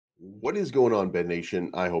What is going on, Ben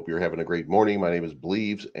Nation? I hope you're having a great morning. My name is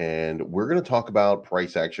Bleaves, and we're going to talk about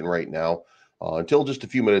price action right now. Until just a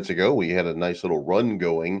few minutes ago, we had a nice little run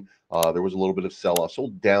going. There was a little bit of sell-off,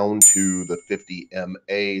 sold down to the 50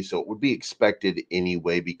 MA, so it would be expected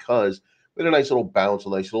anyway because we had a nice little bounce, a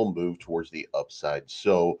nice little move towards the upside.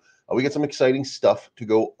 So we got some exciting stuff to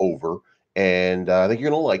go over, and I think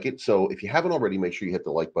you're going to like it. So if you haven't already, make sure you hit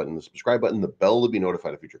the like button, the subscribe button, the bell to be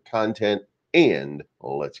notified of future content, and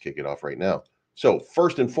let's kick it off right now. So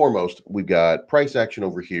first and foremost, we've got price action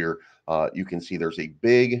over here. You can see there's a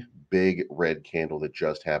big red candle that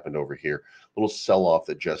just happened over here. A little sell-off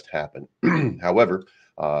that just happened. However,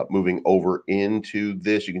 moving over into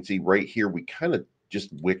this, you can see right here, we kind of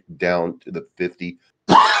just wicked down to the 50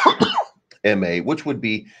 MA, which would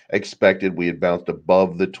be expected. We had bounced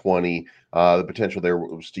above the 20. The potential there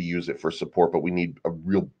was to use it for support, but we need a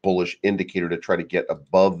real bullish indicator to try to get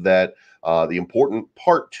above that. The important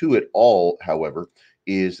part to it all, however,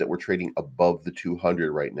 is that we're trading above the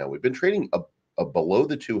 200 right now. We've been trading below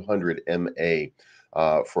the 200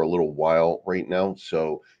 MA for a little while right now.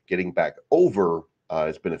 So getting back over,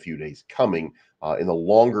 it's been a few days coming. In the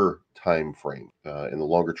longer time frame, in the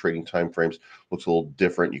longer trading time frames, looks a little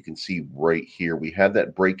different. You can see right here we had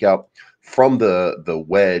that breakout from the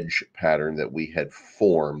wedge pattern that we had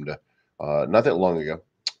formed not that long ago,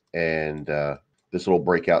 and this little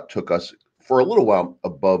breakout took us for a little while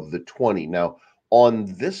above the 20. Now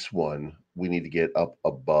on this one, we need to get up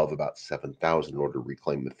above about 7,000 in order to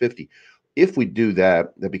reclaim the 50. If we do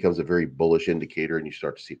that, that becomes a very bullish indicator, and you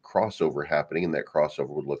start to see a crossover happening, and that crossover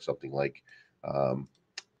would look something like a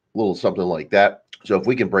little something like that. So if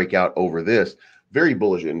we can break out over this, very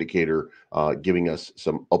bullish indicator, giving us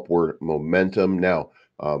some upward momentum. Now,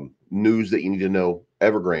 news that you need to know: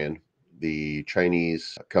 Evergrande, the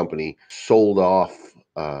Chinese company, sold off,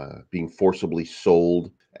 being forcibly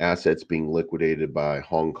sold, assets being liquidated by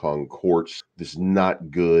Hong Kong courts. This is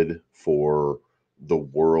not good for the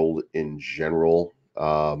world in general.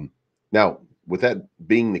 Now, with that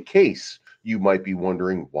being the case, you might be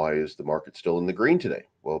wondering, why is the market still in the green today?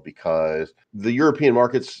 Well, because the European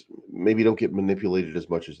markets maybe don't get manipulated as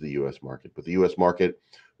much as the US market, but the US market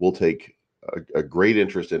will take a great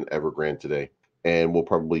interest in Evergrande today, and will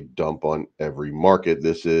probably dump on every market.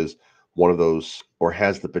 This is one of those, or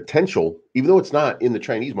has the potential, even though it's not in the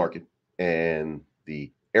Chinese market and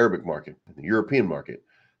the Arabic market and the European market,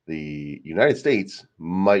 the United States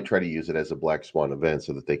might try to use it as a black swan event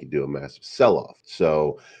so that they can do a massive sell-off.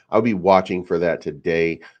 So I'll be watching for that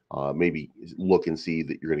today. Maybe look and see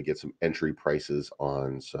that you're going to get some entry prices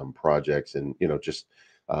on some projects, and just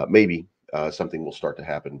maybe something will start to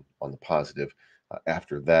happen on the positive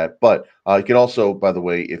after that. But you can also, by the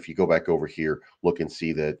way, if you go back over here, look and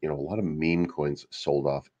see that a lot of meme coins sold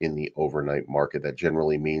off in the overnight market. That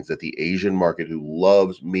generally means that the Asian market, who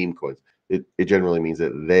loves meme coins, it generally means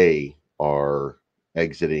that they are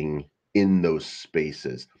exiting in those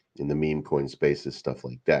spaces, in the meme coin spaces, stuff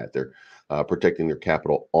like that. They're protecting their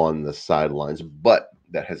capital on the sidelines, but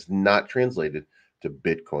that has not translated to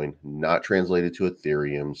Bitcoin, not translated to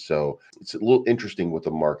Ethereum. So it's a little interesting what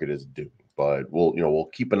the market is doing, but we'll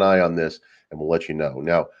keep an eye on this, and we'll let you know.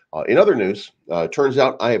 Now, in other news, turns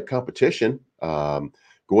out I have competition.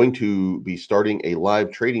 Going to be starting a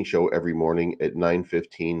live trading show every morning at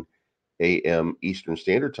 9:15 a.m. Eastern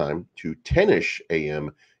Standard Time to 10-ish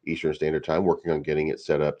a.m. Eastern Standard Time, working on getting it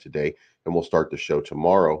set up today, and we'll start the show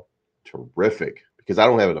tomorrow. Terrific, because I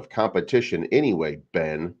don't have enough competition anyway,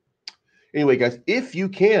 Ben. Anyway, guys, if you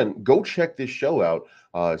can, go check this show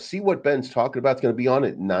out. See what Ben's talking about. It's going to be on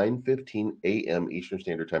at 9:15 a.m. Eastern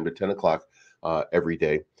Standard Time to 10 o'clock every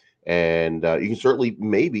day. And you can certainly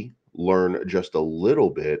maybe learn just a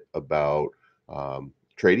little bit about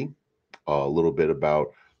trading, a little bit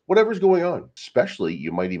about whatever's going on. Especially,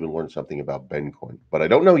 you might even learn something about Bencoin. But I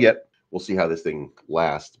don't know yet. We'll see how this thing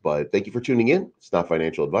lasts. But thank you for tuning in. It's not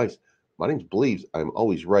financial advice. My name's Bleaves. I'm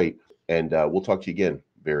always right. And we'll talk to you again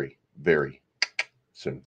very soon.